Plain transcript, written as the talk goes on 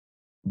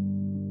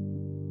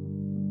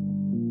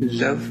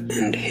Love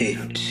and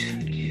hate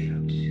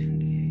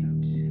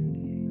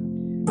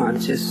are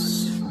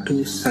just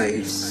two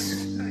sides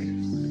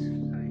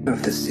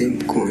of the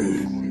same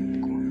coin.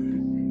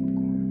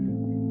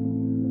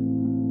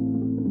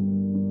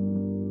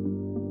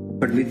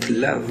 But with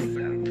love,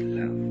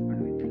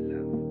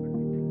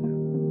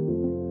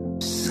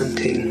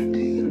 something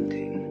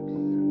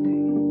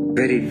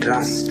very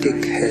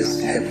drastic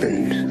has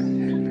happened.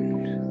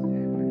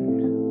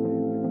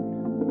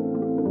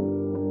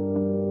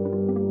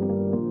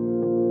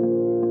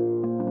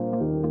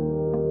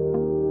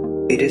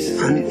 It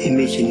is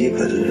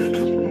unimaginable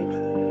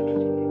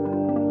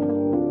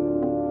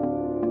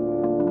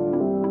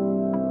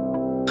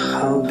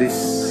how this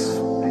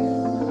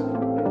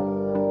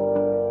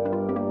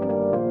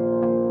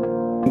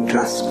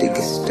drastic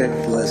step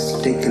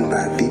was taken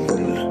by people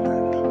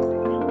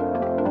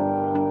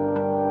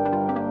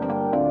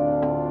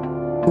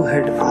who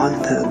had all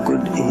the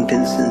good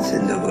intentions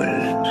in the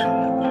world.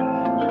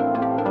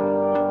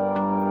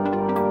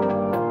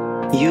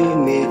 You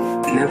may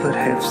never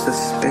have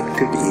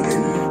suspected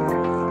even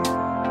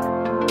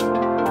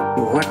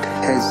what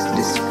has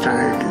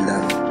destroyed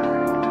love.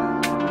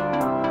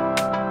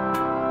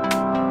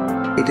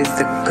 It is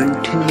the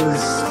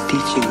continuous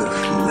teaching of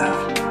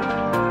love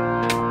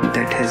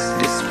that has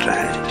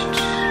destroyed it.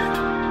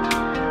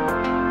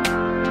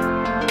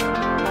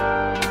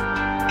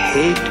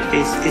 Hate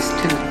is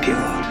still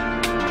pure.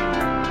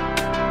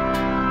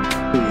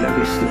 Love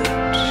is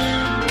not.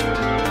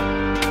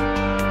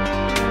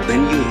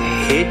 When you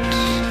hate,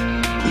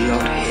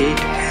 your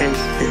hate has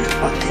an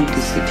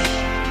authenticity.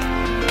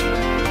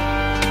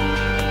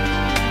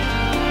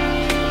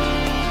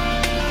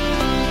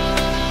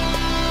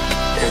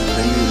 And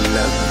when you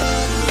love,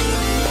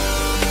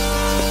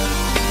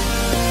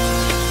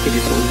 it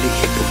is only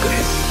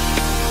hypocrisy.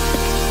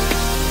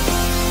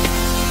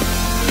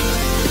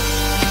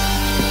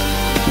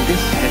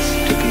 This has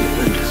to be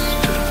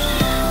understood.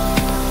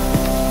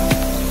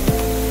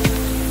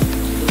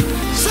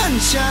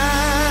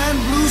 Sunshine,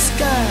 blue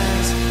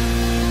skies,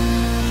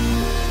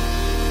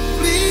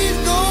 please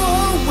go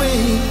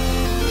away.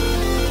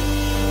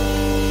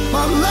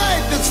 My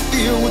life is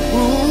filled with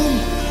gloom,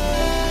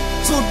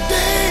 so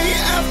day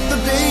after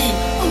day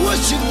I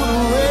wish it would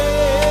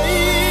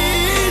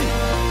rain.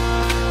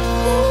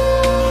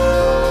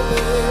 Ooh,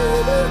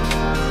 baby,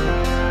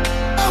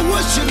 I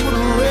wish it would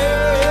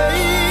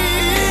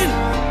rain.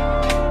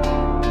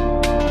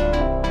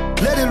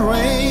 Let it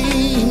rain.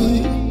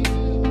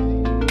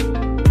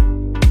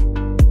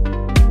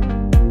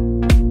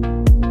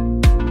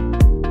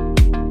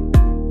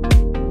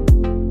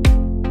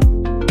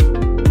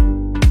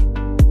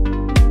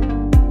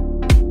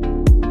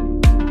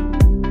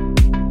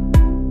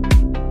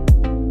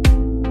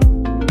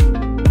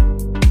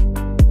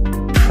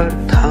 For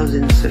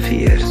thousands of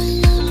years,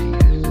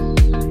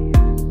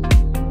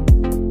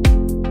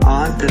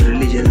 all the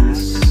religions,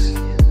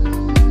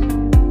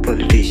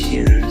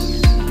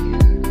 politicians,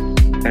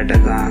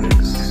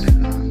 pedagogues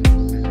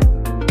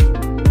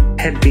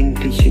have been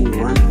teaching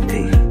one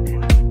thing,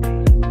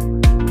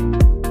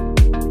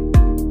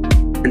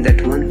 and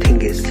that one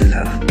thing is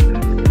love.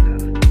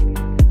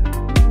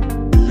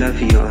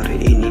 Love your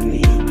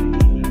enemy,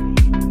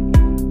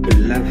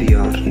 love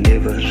your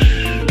neighbor,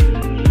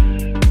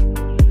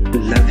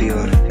 love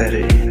your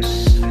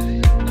parents,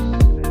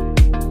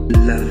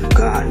 love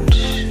God.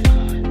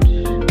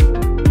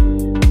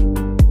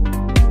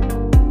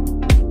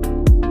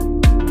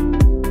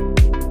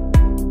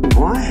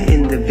 Why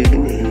in the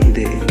beginning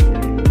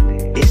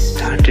they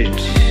started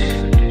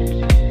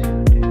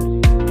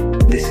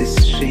this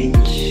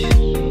strange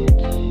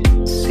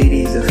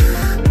series of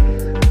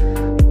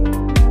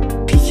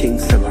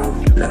teachings about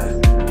love?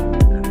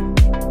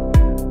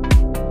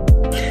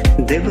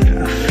 They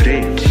were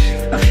afraid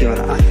of your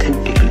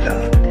authentic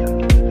love,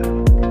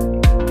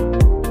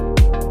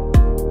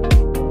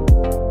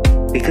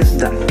 because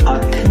the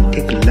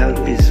authentic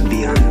love is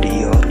beyond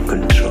your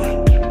control.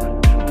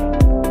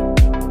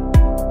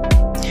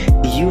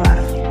 You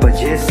are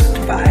possessed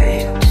by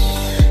it.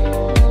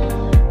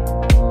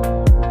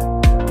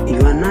 You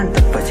are not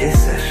the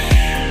possessor.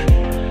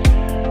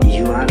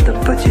 You are the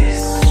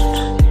possessed.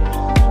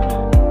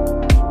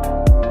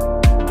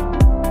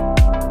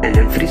 And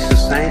every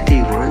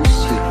society wants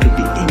you to be